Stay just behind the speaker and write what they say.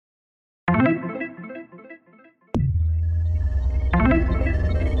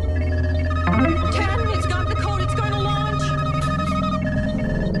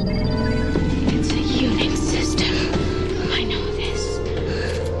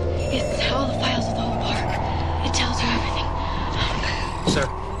It's all the files of the whole park. It tells her everything. Sir,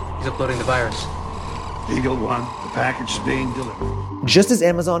 he's uploading the virus. Eagle One, the package is being delivered. Just as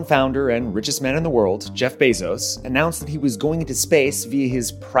Amazon founder and richest man in the world, Jeff Bezos, announced that he was going into space via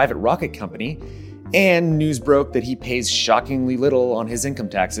his private rocket company, and news broke that he pays shockingly little on his income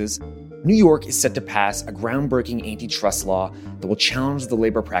taxes, New York is set to pass a groundbreaking antitrust law that will challenge the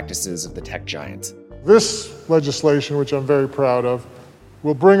labor practices of the tech giant. This legislation, which I'm very proud of,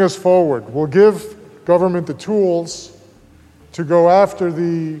 will bring us forward. Will give government the tools to go after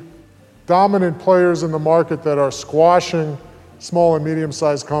the dominant players in the market that are squashing small and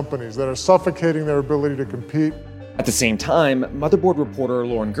medium-sized companies, that are suffocating their ability to compete. At the same time, Motherboard reporter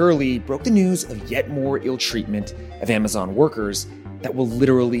Lauren Gurley broke the news of yet more ill treatment of Amazon workers that will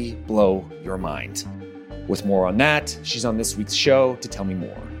literally blow your mind. With more on that, she's on this week's show to tell me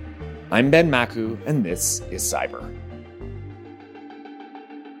more. I'm Ben Maku, and this is Cyber.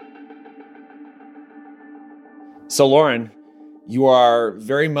 So Lauren, you are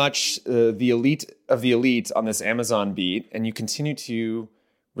very much the elite of the elite on this Amazon beat, and you continue to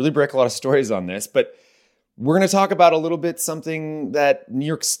really break a lot of stories on this, but we're going to talk about a little bit something that New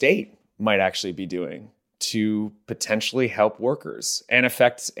York State might actually be doing to potentially help workers and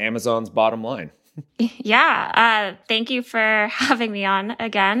affect Amazon's bottom line. Yeah. Thank you for having me on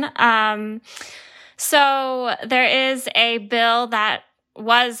again. So there is a bill that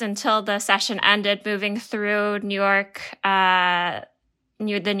was, until the session ended, moving through New York, the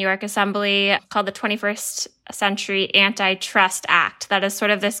New York Assembly, called the 21st Century Antitrust Act. That is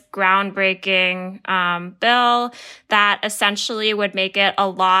sort of this groundbreaking bill that essentially would make it a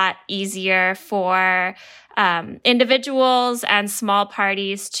lot easier for individuals and small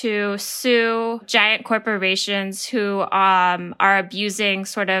parties to sue giant corporations who are abusing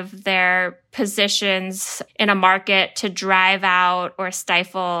sort of their positions in a market to drive out or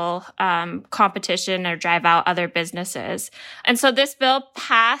stifle competition or drive out other businesses. And so this bill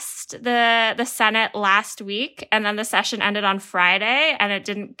passed the Senate last week, and then the session ended on Friday, and it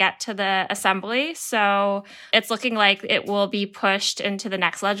didn't get to the Assembly. So it's looking like it will be pushed into the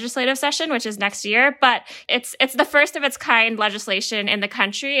next legislative session, which is next year. But it's the first of its kind legislation in the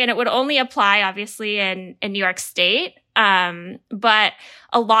country, and it would only apply, obviously, in New York State. But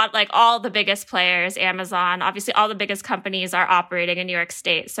a lot, like all the biggest players, Amazon, obviously all the biggest companies are operating in New York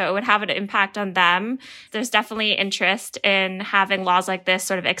State. So it would have an impact on them. There's definitely interest in having laws like this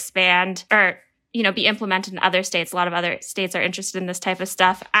sort of expand or, be implemented in other states. A lot of other states are interested in this type of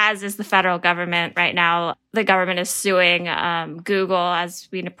stuff, as is the federal government right now. The government is suing Google, as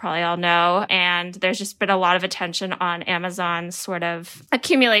we probably all know. And there's just been a lot of attention on Amazon's sort of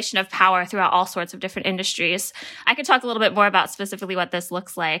accumulation of power throughout all sorts of different industries. I could talk a little bit more about specifically what this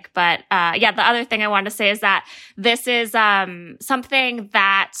looks like. But the other thing I wanted to say is that this is something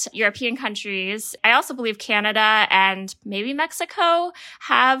that European countries, I also believe Canada and maybe Mexico,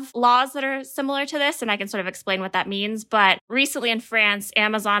 have laws that are similar to this. And I can sort of explain what that means. But recently in France,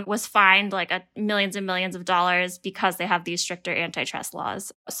 Amazon was fined like millions and millions of dollars because they have these stricter antitrust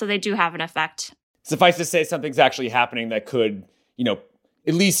laws. So they do have an effect. Suffice to say, something's actually happening that could,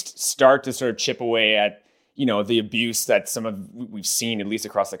 at least start to sort of chip away at, the abuse that we've seen, at least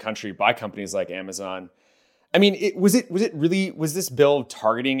across the country, by companies like Amazon. I mean, was this bill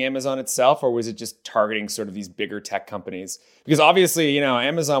targeting Amazon itself, or was it just targeting sort of these bigger tech companies? Because obviously,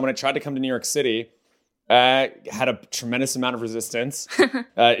 Amazon, when it tried to come to New York City, had a tremendous amount of resistance.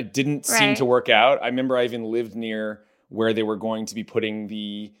 It didn't seem to work out. I remember I even lived near where they were going to be putting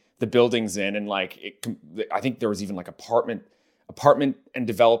the buildings in, and I think there was even like apartment and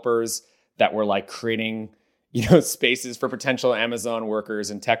developers that were like creating spaces for potential Amazon workers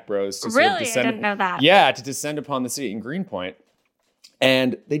and tech bros to sort of descend. I didn't know that. Yeah, to descend upon the city in Greenpoint,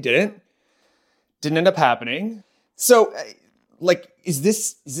 and they didn't end up happening. So, is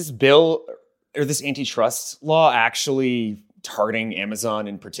this bill or this antitrust law actually targeting Amazon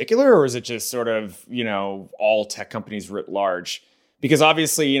in particular, or is it just sort of, all tech companies writ large? Because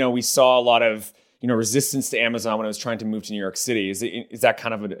obviously, we saw a lot of, resistance to Amazon when it was trying to move to New York City. Is that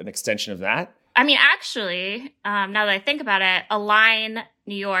kind of an extension of that? I mean, actually, now that I think about it, Align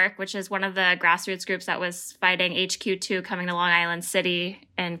New York, which is one of the grassroots groups that was fighting HQ2 coming to Long Island City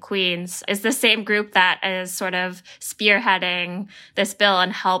and Queens, is the same group that is sort of spearheading this bill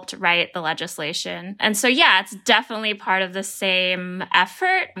and helped write the legislation. And so, it's definitely part of the same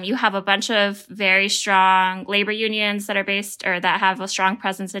effort. You have a bunch of very strong labor unions that are based or that have a strong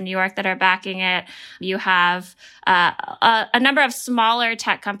presence in New York that are backing it. You have a number of smaller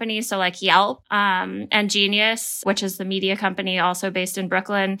tech companies, so like Yelp and Genius, which is the media company also based in Brooklyn,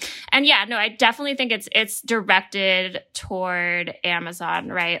 Brooklyn. And yeah, no, I definitely think it's directed toward Amazon,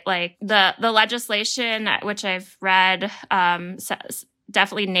 right? Like the legislation, which I've read,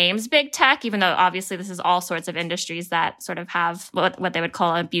 definitely names big tech, even though obviously this is all sorts of industries that sort of have what they would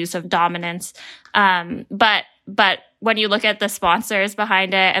call abuse of dominance. But when you look at the sponsors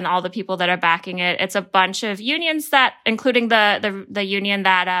behind it and all the people that are backing it, it's a bunch of unions that, including the union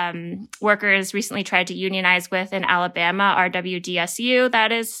that workers recently tried to unionize with in Alabama, RWDSU,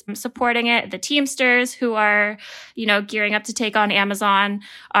 that is supporting it. The Teamsters, who are, gearing up to take on Amazon,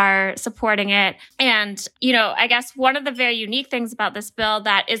 are supporting it. And, I guess one of the very unique things about this bill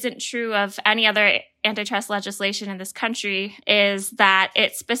that isn't true of any other antitrust legislation in this country is that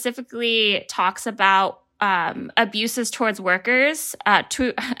it specifically talks about abuses towards workers,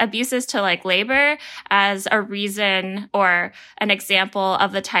 abuses to like labor as a reason or an example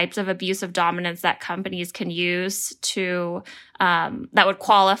of the types of abuse of dominance that companies can use to that would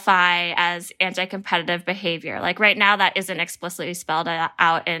qualify as anti-competitive behavior. Like right now, that isn't explicitly spelled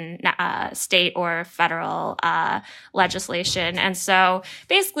out in state or federal legislation. And so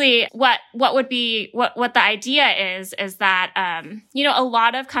basically what the idea is that, a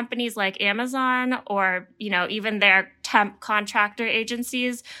lot of companies like Amazon or, even their temp contractor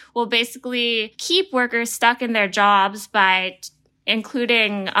agencies will basically keep workers stuck in their jobs by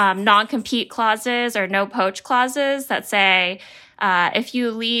including non-compete clauses or no poach clauses that say, if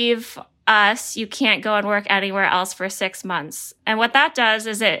you leave us, you can't go and work anywhere else for 6 months. And what that does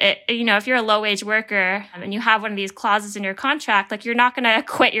is if you're a low-wage worker and you have one of these clauses in your contract, like you're not going to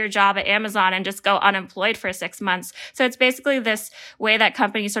quit your job at Amazon and just go unemployed for 6 months. So it's basically this way that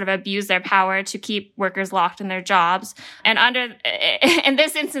companies sort of abuse their power to keep workers locked in their jobs. And in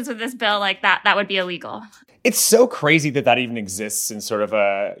this instance with this bill, like that would be illegal. It's so crazy that even exists in sort of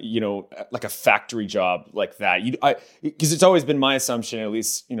a, like a factory job like that. Because it's always been my assumption, at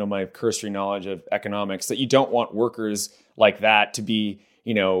least, my cursory knowledge of economics, that you don't want workers like that to be,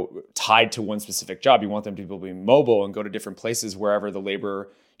 tied to one specific job. You want them to be mobile and go to different places wherever the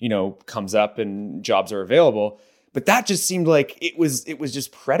labor, comes up and jobs are available. But that just seemed like it was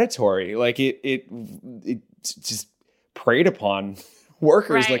just predatory. Like it just preyed upon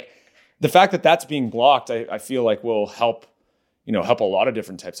workers. Right. Like, the fact that that's being blocked, I feel like will help a lot of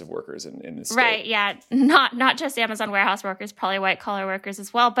different types of workers in this state. Right, yeah. Not just Amazon warehouse workers, probably white collar workers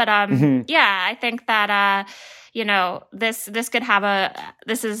as well. But yeah, I think that this could have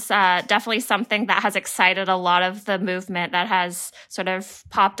this is definitely something that has excited a lot of the movement that has sort of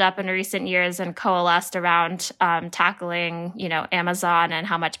popped up in recent years and coalesced around tackling, Amazon and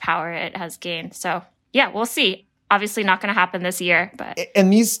how much power it has gained. So yeah, we'll see. Obviously not going to happen this year, but...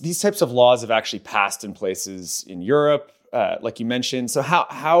 And these types of laws have actually passed in places in Europe, like you mentioned. So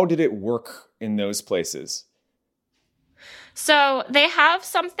how did it work in those places? So they have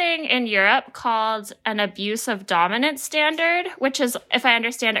something in Europe called an abuse of dominance standard, which is, if I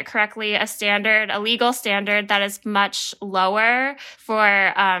understand it correctly, a legal standard that is much lower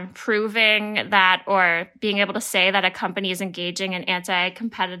for proving that or being able to say that a company is engaging in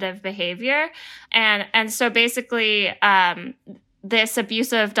anti-competitive behavior. And so basically, this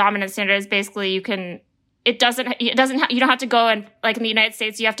abuse of dominance standard is basically you don't have to go and, like in the United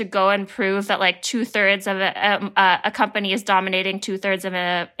States, you have to go and prove that like 2/3 of a company is dominating 2/3 of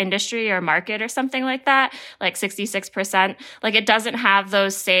an industry or market or something like that, like 66%. Like it doesn't have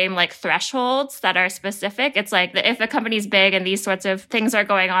those same like thresholds that are specific. It's like if a company's big and these sorts of things are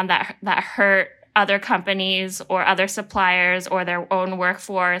going on that hurt other companies or other suppliers or their own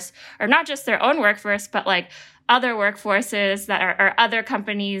workforce, or not just their own workforce, but like other workforces that are other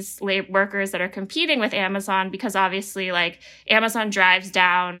companies, workers that are competing with Amazon, because obviously like Amazon drives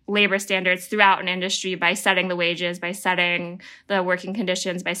down labor standards throughout an industry by setting the wages, by setting the working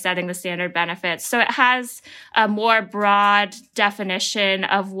conditions, by setting the standard benefits. So it has a more broad definition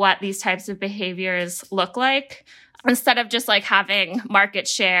of what these types of behaviors look like, instead of just like having market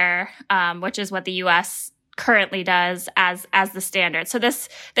share, which is what the U.S. currently does as the standard. So this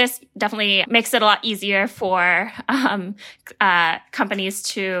definitely makes it a lot easier for companies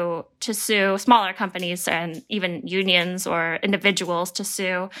to sue, smaller companies and even unions or individuals to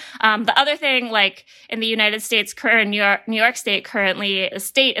sue. The other thing, like in the United States, New York State currently, the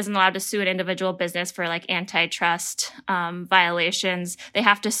state isn't allowed to sue an individual business for like antitrust violations. They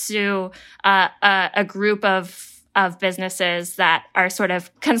have to sue a group of businesses that are sort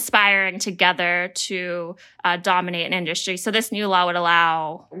of conspiring together to dominate an industry. So this new law would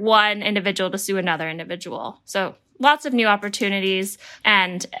allow one individual to sue another individual. So lots of new opportunities.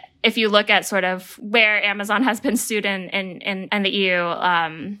 And if you look at sort of where Amazon has been sued in the EU,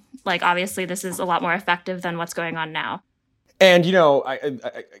 like obviously this is a lot more effective than what's going on now. And,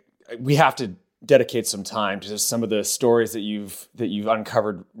 we have to dedicate some time to just some of the stories that you've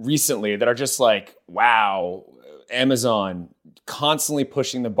uncovered recently that are just like, wow, Amazon constantly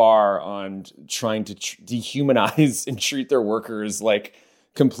pushing the bar on trying to dehumanize and treat their workers like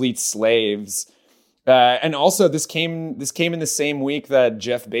complete slaves. And also this came in the same week that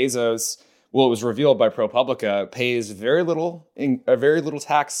Jeff Bezos, well, it was revealed by ProPublica, pays very little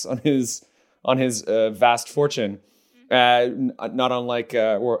tax on his vast fortune. Not unlike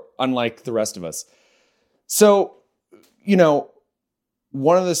unlike the rest of us. So,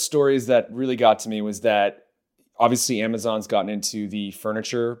 one of the stories that really got to me was that obviously Amazon's gotten into the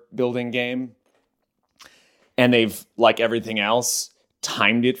furniture building game, and they've, like everything else,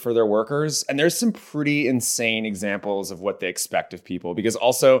 timed it for their workers. And there's some pretty insane examples of what they expect of people. Because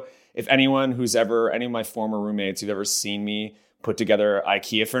also, if any of my former roommates who've ever seen me put together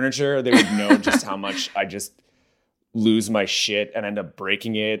IKEA furniture, they would know just how much I just lose my shit and end up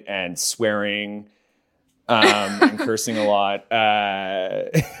breaking it and swearing and cursing a lot.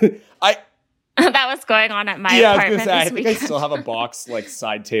 That was going on at my apartment. I think I still have a box like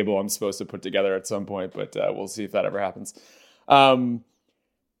side table I'm supposed to put together at some point, but we'll see if that ever happens. Like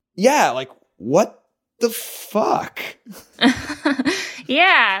what the fuck?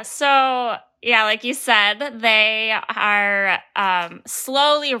 Yeah. So like you said, they are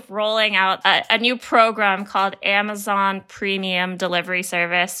slowly rolling out a new program called Amazon Premium Delivery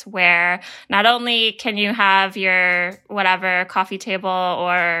Service, where not only can you have your whatever coffee table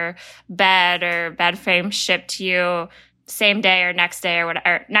or bed frame shipped to you same day or next day or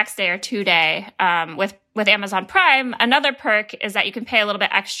next day or 2 day with Amazon Prime. Another perk is that you can pay a little bit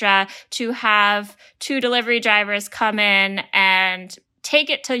extra to have 2 delivery drivers come in and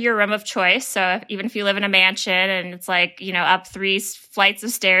take it to your room of choice. So even if you live in a mansion and it's like, up 3 flights of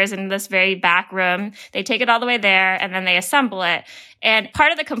stairs in this very back room, they take it all the way there and then they assemble it. And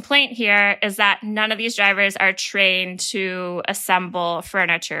part of the complaint here is that none of these drivers are trained to assemble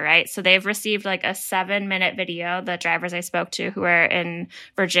furniture, right? So they've received like a 7-minute video, the drivers I spoke to who are in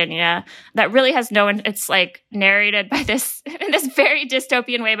Virginia, that really has it's like narrated by in this very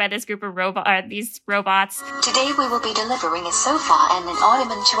dystopian way by this group of these robots. Today we will be delivering a sofa and an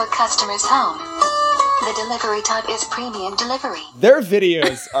ottoman to a customer's home. The delivery type is premium delivery. Their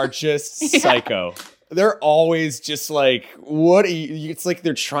videos are just psycho. They're always just like, it's like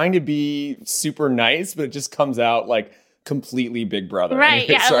they're trying to be super nice, but it just comes out like completely Big Brother. Right.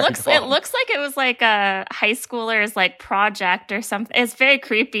 Yeah. It looks like it was like a high schooler's like project or something. It's very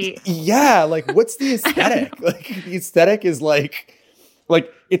creepy. Yeah. Like, what's the aesthetic? Like, the aesthetic is like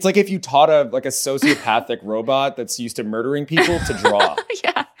it's like if you taught a sociopathic robot that's used to murdering people to draw.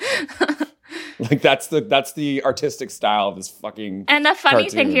 Yeah. Like that's the artistic style of this fucking And the funny cartoon.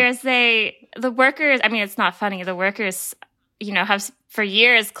 thing here is the workers, I mean, it's not funny. The workers, have for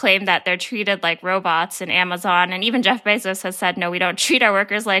years claimed that they're treated like robots in Amazon. And even Jeff Bezos has said, no, we don't treat our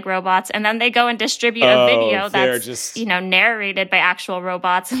workers like robots. And then they go and distribute a video that's, narrated by actual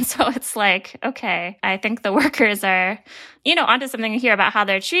robots. And so it's like, okay, I think the workers are, onto something here about how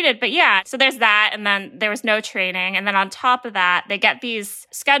they're treated. But yeah, so there's that. And then there was no training. And then on top of that, they get these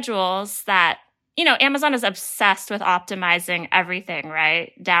schedules that, Amazon is obsessed with optimizing everything,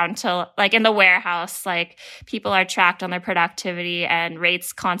 right? Down to like in the warehouse, like people are tracked on their productivity and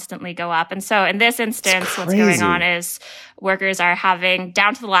rates constantly go up. And so in this instance, what's going on is workers are having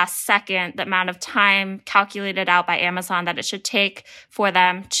down to the last second the amount of time calculated out by Amazon that it should take for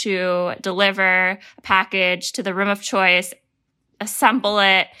them to deliver a package to the room of choice, assemble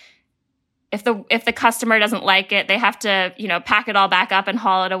it. If the customer doesn't like it, they have to, pack it all back up and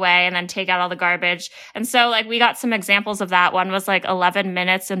haul it away and then take out all the garbage. And so like we got some examples of that. One was like 11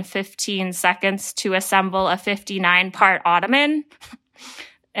 minutes and 15 seconds to assemble a 59-part ottoman.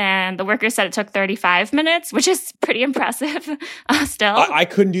 And the worker said it took 35 minutes, which is pretty impressive still. I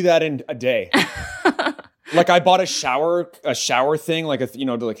couldn't do that in a day. Like I bought a shower thing, like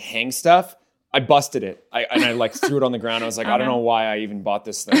to like hang stuff. I busted it. I threw it on the ground. I was like, I don't know why I even bought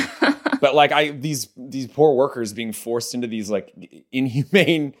this thing. But like these poor workers being forced into these like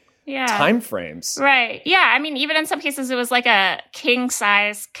inhumane time frames. Right. Yeah. I mean, even in some cases, it was like a king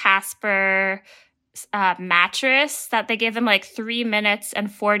size Casper mattress that they gave them like 3 minutes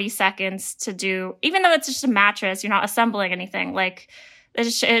and 40 seconds to do. Even though it's just a mattress, you're not assembling anything. Like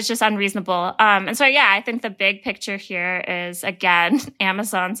it's just unreasonable. And so, yeah, I think the big picture here is, again,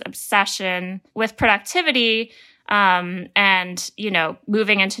 Amazon's obsession with productivity and,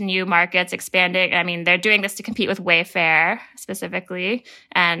 moving into new markets, expanding. I mean, they're doing this to compete with Wayfair specifically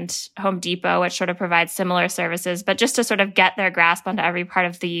and Home Depot, which sort of provides similar services, but just to sort of get their grasp onto every part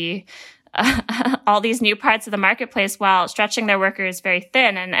of the all these new parts of the marketplace while stretching their workers very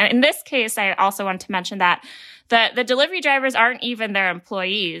thin. And in this case, I also want to mention that the delivery drivers aren't even their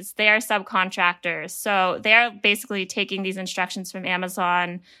employees. They are subcontractors. So they are basically taking these instructions from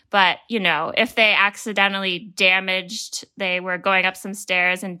Amazon. But, if they accidentally they were going up some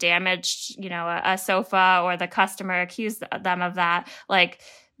stairs and damaged, a sofa, or the customer accused them of that, like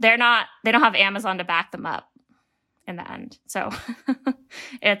they don't have Amazon to back them up in the end. So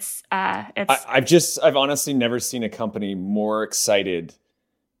I've honestly never seen a company more excited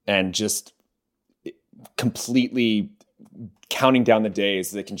and just completely counting down the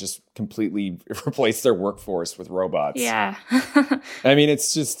days they can just completely replace their workforce with robots. Yeah. I mean,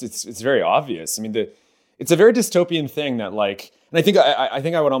 it's very obvious. I mean, it's a very dystopian thing that and I think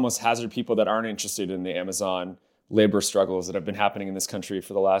I would almost hazard people that aren't interested in the Amazon labor struggles that have been happening in this country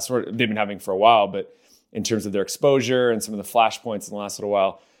they've been having for a while, but in terms of their exposure and some of the flashpoints in the last little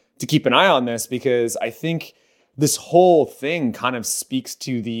while, to keep an eye on this, because I think this whole thing kind of speaks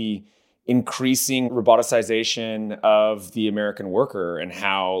to the increasing roboticization of the American worker and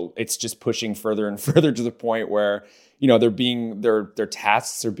how it's just pushing further and further to the point where, their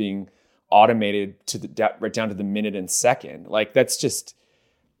tasks are being automated right down to the minute and second. Like, that's just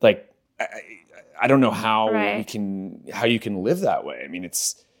I don't know how you can live that way. I mean,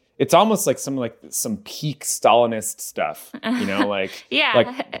 it's almost like some peak Stalinist stuff, yeah, like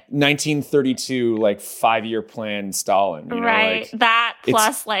 1932, 5-year plan Stalin, right? That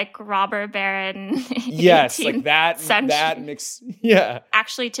plus robber baron. Yes, like that mix. Yeah.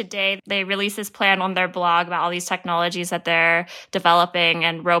 Actually, today they released this plan on their blog about all these technologies that they're developing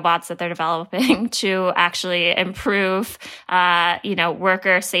and robots that they're developing to actually improve,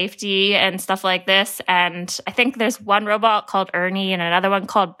 worker safety and stuff like this. And I think there's one robot called Ernie and another one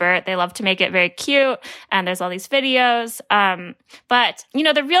called Bert. They love to make it very cute, and there's all these videos. But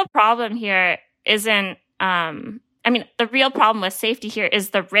the real problem here isn't. The real problem with safety here is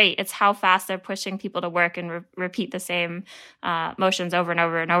the rate. It's how fast they're pushing people to work and repeat the same motions over and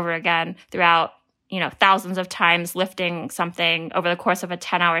over and over again throughout, thousands of times, lifting something over the course of a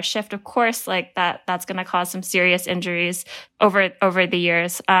 10-hour shift. Of course, that's going to cause some serious injuries over the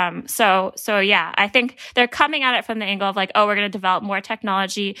years. So yeah, I think they're coming at it from the angle of we're going to develop more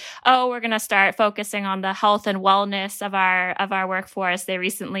technology. Oh, we're going to start focusing on the health and wellness of our workforce. They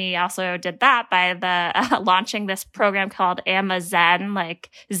recently also did that by launching this program called Amazen, like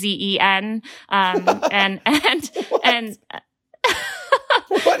ZEN, and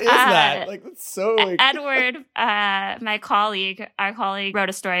what is that? That's so Edward, our colleague wrote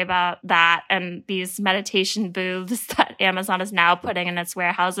a story about that and these meditation booths that Amazon is now putting in its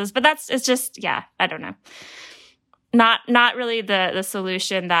warehouses. But it's just, I don't know. Not really the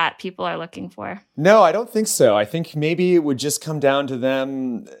solution that people are looking for. No, I don't think so. I think maybe it would just come down to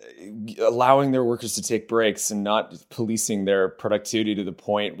them allowing their workers to take breaks and not policing their productivity to the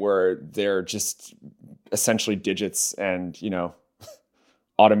point where they're just essentially digits and,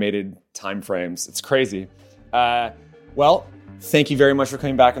 automated timeframes. It's crazy. Well, thank you very much for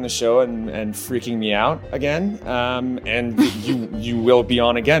coming back on the show and freaking me out again. And you will be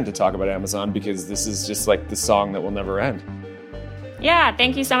on again to talk about Amazon, because this is just like the song that will never end. Yeah,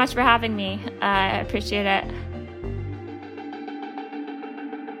 thank you so much for having me. I appreciate it.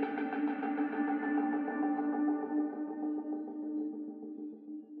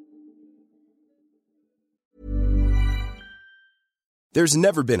 There's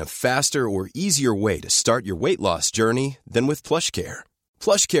never been a faster or easier way to start your weight loss journey than with PlushCare.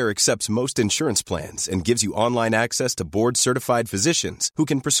 PlushCare accepts most insurance plans and gives you online access to board-certified physicians who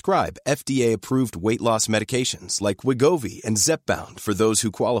can prescribe FDA-approved weight loss medications like Wegovy and Zepbound for those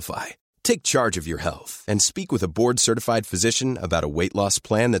who qualify. Take charge of your health and speak with a board-certified physician about a weight loss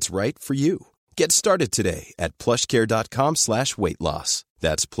plan that's right for you. Get started today at plushcare.com/weight-loss.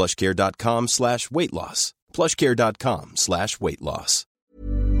 That's plushcare.com/weight-loss. plushcare.com/weight-loss.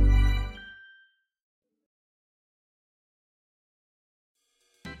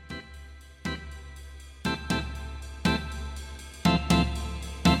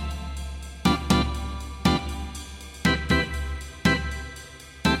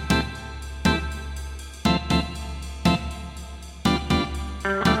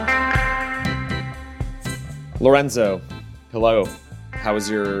 Lorenzo, hello. How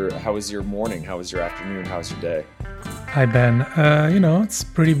was your morning? How was your afternoon? How was your day? Hi, Ben. It's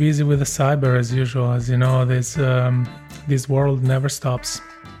pretty busy with the cyber as usual. As you know, this world never stops.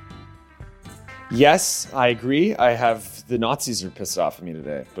 Yes, I agree. The Nazis are pissed off at me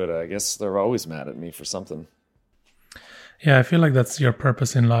today, but I guess they're always mad at me for something. Yeah, I feel like that's your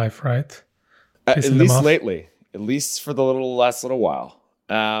purpose in life, right? At least lately. At least for the last little while.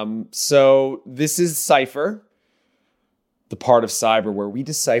 So this is Cypher, the part of Cyber where we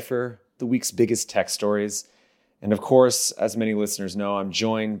decipher the week's biggest tech stories. And of course, as many listeners know, I'm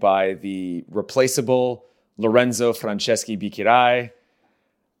joined by the replaceable Lorenzo Franceschi Bichirai.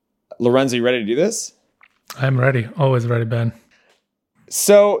 Lorenzo, you ready to do this? I'm ready. Always ready, Ben.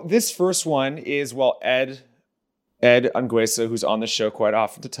 So this first one is, Ed Anguissa, who's on the show quite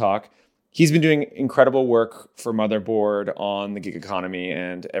often to talk. He's been doing incredible work for Motherboard on the gig economy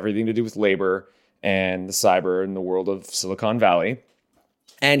and everything to do with labor and the cyber in the world of Silicon Valley.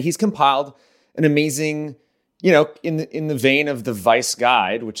 And he's compiled an amazing, in the vein of the Vice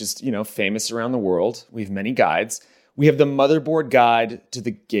Guide, which is, famous around the world. We have many guides. We have the Motherboard Guide to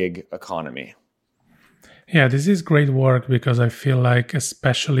the Gig Economy. Yeah, this is great work because I feel like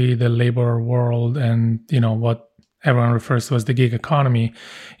especially the labor world and, what everyone refers to as the gig economy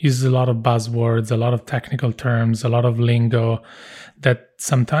uses a lot of buzzwords, a lot of technical terms, a lot of lingo that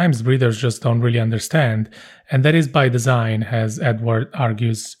sometimes readers just don't really understand. And that is by design, as Edward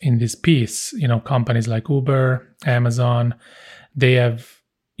argues in this piece. Companies like Uber, Amazon, they have,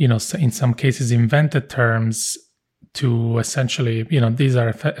 in some cases invented terms to essentially, these are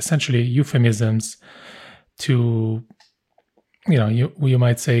essentially euphemisms to, you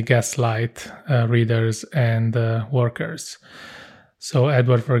might say gaslight readers and workers. So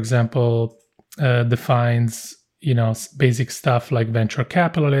Edward, for example, defines, basic stuff like venture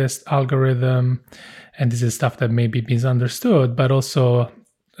capitalist, algorithm, and this is stuff that may be misunderstood, but also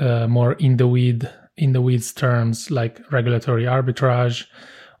more in the weeds terms like regulatory arbitrage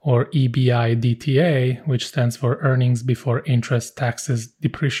or EBITDA, which stands for earnings before interest, taxes,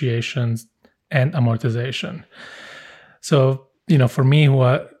 depreciations, and amortization. So, for me,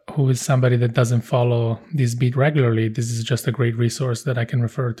 who is somebody that doesn't follow this beat regularly, this is just a great resource that I can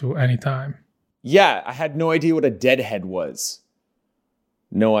refer to anytime. Yeah, I had no idea what a deadhead was.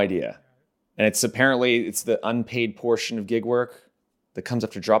 No idea. And it's the unpaid portion of gig work that comes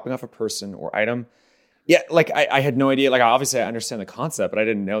after dropping off a person or item. Yeah, I had no idea. Obviously I understand the concept, but I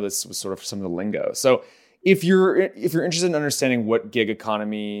didn't know this was sort of some of the lingo. So if you're interested in understanding what gig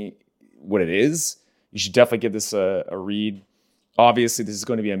economy, what it is, you should definitely give this a read. Obviously, this is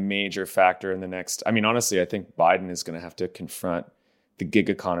going to be a major factor in the next. Honestly, I think Biden is going to have to confront the gig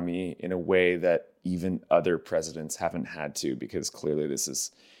economy in a way that even other presidents haven't had to, because clearly this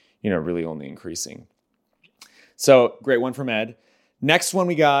is, really only increasing. So great one from Ed. Next one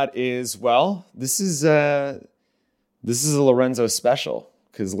we got is, this is a Lorenzo special,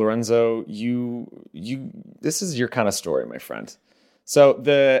 because Lorenzo, this is your kind of story, my friend. So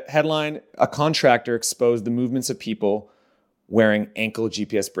the headline, a contractor exposed the movements of people wearing ankle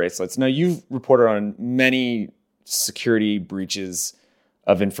GPS bracelets. Now, you've reported on many security breaches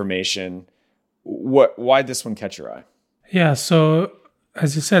of information. Why this one catch your eye? Yeah, so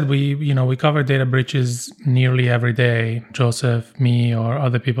as you said, we cover data breaches nearly every day, Joseph, me, or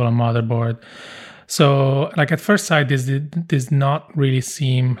other people on Motherboard. So at first sight, this does not really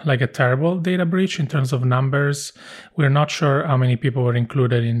seem like a terrible data breach in terms of numbers. We're not sure how many people were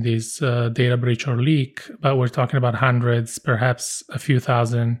included in this data breach or leak, but we're talking about hundreds, perhaps a few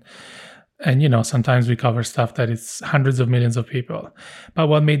thousand. And, sometimes we cover stuff that it's hundreds of millions of people. But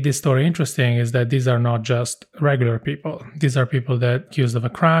what made this story interesting is that these are not just regular people. These are people that are accused of a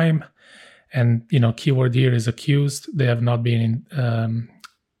crime. And, keyword here is accused. They have not been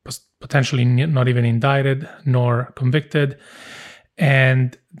potentially not even indicted nor convicted.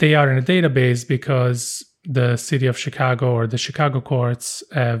 And they are in a database because the city of Chicago or the Chicago courts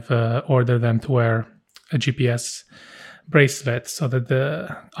have ordered them to wear a GPS bracelet so that the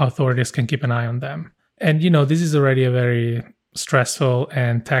authorities can keep an eye on them. And, this is already a very stressful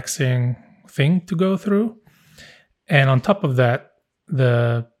and taxing thing to go through. And on top of that,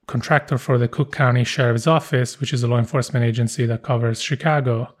 the contractor for the Cook County Sheriff's Office, which is a law enforcement agency that covers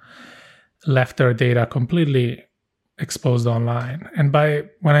Chicago, left their data completely exposed online. And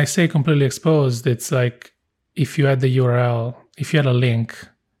when I say completely exposed, it's like if you had the URL, if you had a link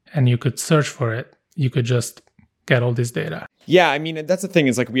and you could search for it, you could just get all this data. Yeah, that's the thing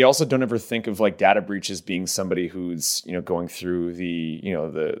is we also don't ever think of data breaches being somebody who's, going through the,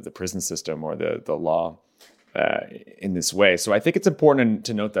 the prison system or the law in this way. So I think it's important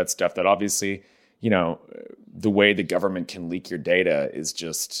to note that stuff, that obviously, the way the government can leak your data is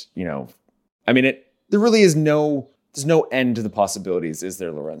just, there really is there's no end to the possibilities, is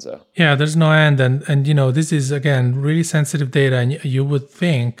there, Lorenzo? Yeah, there's no end. And this is, again, really sensitive data. And you would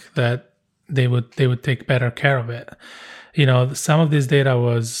think that they would take better care of it. some of this data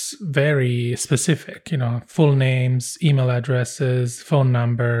was very specific, full names, email addresses, phone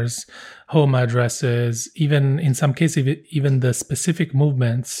numbers, home addresses, even in some cases, even the specific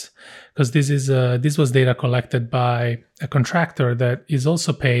movements, because this was data collected by a contractor that is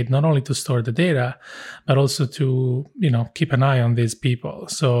also paid not only to store the data, but also to, keep an eye on these people.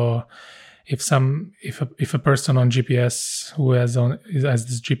 So if a person on GPS who has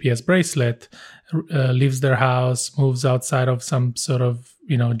this GPS bracelet leaves their house, moves outside of some sort of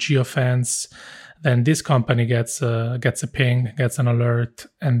geofence, then this company gets a ping, gets an alert,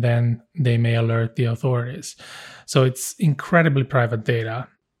 and then they may alert the authorities. So it's incredibly private data,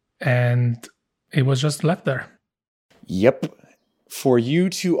 and it was just left there. Yep. For you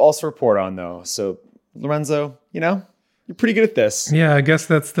to also report on, though. So Lorenzo, you're pretty good at this. Yeah, I guess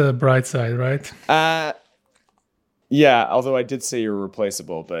that's the bright side, right? Yeah, although I did say you're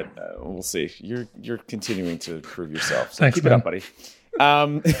replaceable, but we'll see. You're continuing to prove yourself. So Thanks, keep man. it up, buddy.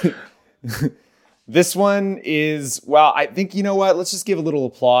 This one is, I think, let's just give a little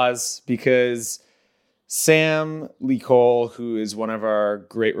applause because Sam Lee Cole, who is one of our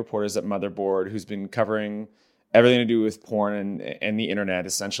great reporters at Motherboard, who's been covering everything to do with porn and the internet,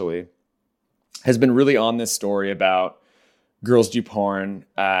 essentially, has been really on this story about Girls Do Porn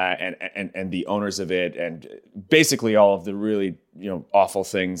and the owners of it, and basically all of the really awful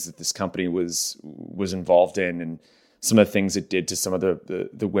things that this company was involved in, and some of the things it did to some of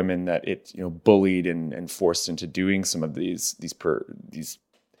the women that it bullied and forced into doing some of these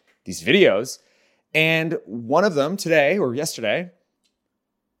videos. And one of them today or yesterday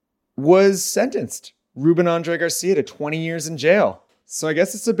was sentenced. Ruben Andre Garcia to 20 years in jail. So I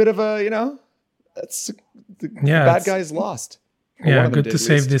guess it's a bit of a that's the bad guys lost. Yeah, good to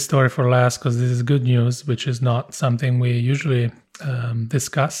save this story for last because this is good news, which is not something we usually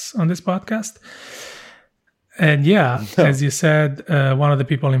discuss on this podcast. And as you said, one of the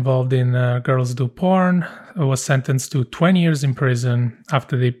people involved in Girls Do Porn was sentenced to 20 years in prison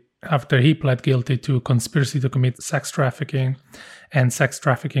after he pled guilty to conspiracy to commit sex trafficking and sex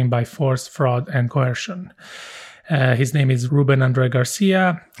trafficking by force, fraud, and coercion. His name is Ruben Andre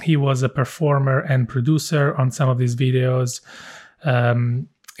Garcia. He was a performer and producer on some of these videos.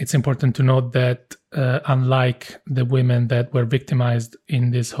 It's important to note that unlike the women that were victimized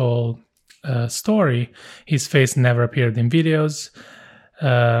in this whole story, his face never appeared in videos.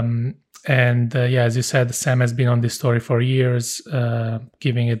 As you said, Sam has been on this story for years,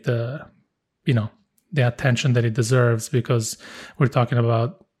 giving it the attention that it deserves, because we're talking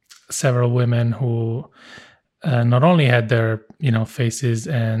about several women who not only had their faces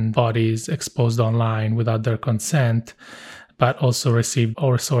and bodies exposed online without their consent, but also received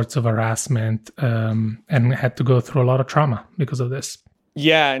all sorts of harassment and had to go through a lot of trauma because of this.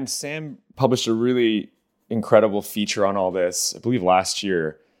 Yeah, and Sam published a really incredible feature on all this, I believe last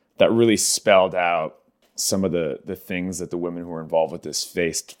year, that really spelled out some of the things that the women who were involved with this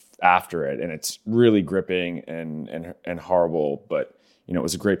faced after it. And it's really gripping and horrible, but it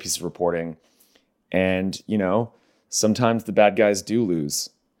was a great piece of reporting. And, sometimes the bad guys do lose.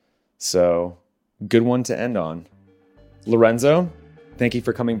 So, good one to end on. Lorenzo, thank you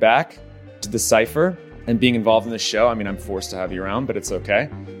for coming back to the Cypher and being involved in the show. I mean, I'm forced to have you around, but it's okay.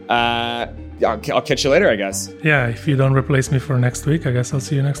 I'll catch you later, I guess. Yeah, if you don't replace me for next week, I guess I'll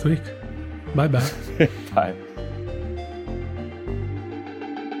see you next week. Bye-bye. Bye.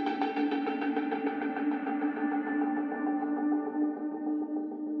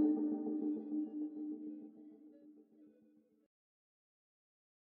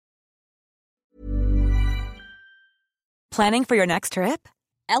 Planning for your next trip?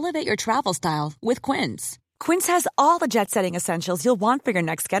 Elevate your travel style with Quince. Quince has all the jet-setting essentials you'll want for your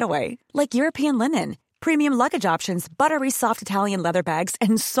next getaway, like European linen, premium luggage options, buttery soft Italian leather bags,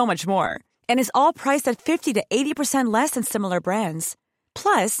 and so much more. And is all priced at 50 to 80% less than similar brands.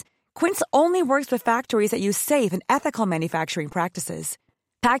 Plus, Quince only works with factories that use safe and ethical manufacturing practices.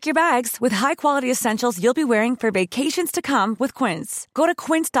 Pack your bags with high-quality essentials you'll be wearing for vacations to come with Quince. Go to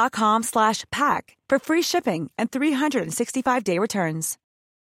quince.com/pack for free shipping and 365-day returns.